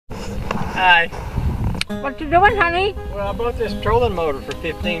Hi. What you doing, honey? Well, I bought this trolling motor for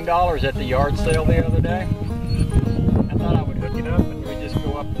 $15 at the yard sale the other day. I thought I would hook it up and we just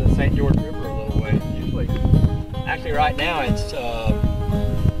go up the St. George River a little way. Actually right now it's,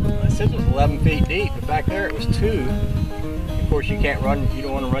 it says it's 11 feet deep, but back there it was 2. Of course you don't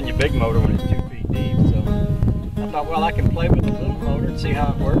want to run your big motor when it's 2 feet deep, so I thought, well, I can play with the little motor and see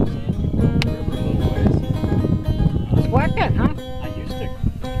how it works and go up the river a little ways. It's working, huh? I used to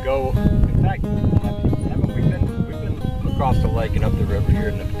go, in fact, we've been across the lake and up the river here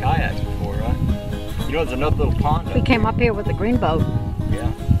in the kayaks before, right? You know, there's another little pond. We came up here with the green boat.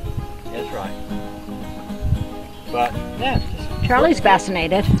 Yeah, that's right. But yeah, Charlie's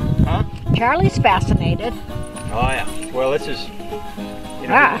fascinated. Huh? Charlie's fascinated. Oh yeah. Well, this is, you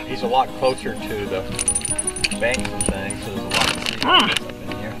know, he's a lot closer to the banks and things, so there's a lot to see up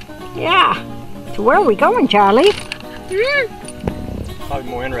in here. Yeah. So where are we going, Charlie? Probably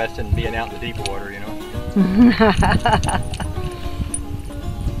more interested in being out in the deep water, you know.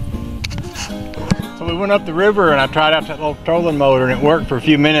 So we went up the river and I tried out that little trolling motor and it worked for a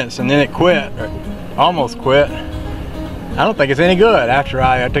few minutes and then it quit, or almost quit. I don't think it's any good. After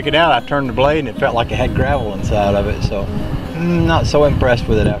I took it out, I turned the blade and it felt like it had gravel inside of it, so not so impressed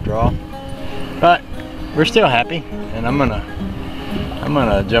with it after all. But we're still happy, and I'm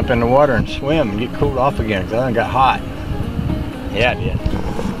gonna jump in the water and swim and get cooled off again because I done got hot. Yeah, I did.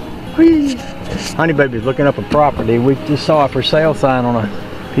 Whee. Honey Baby's looking up a property. We just saw a for sale sign on a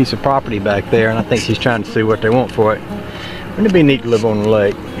piece of property back there, and I think she's trying to see what they want for it. Wouldn't it be neat to live on the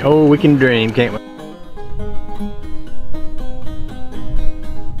lake? Oh, we can dream, can't we?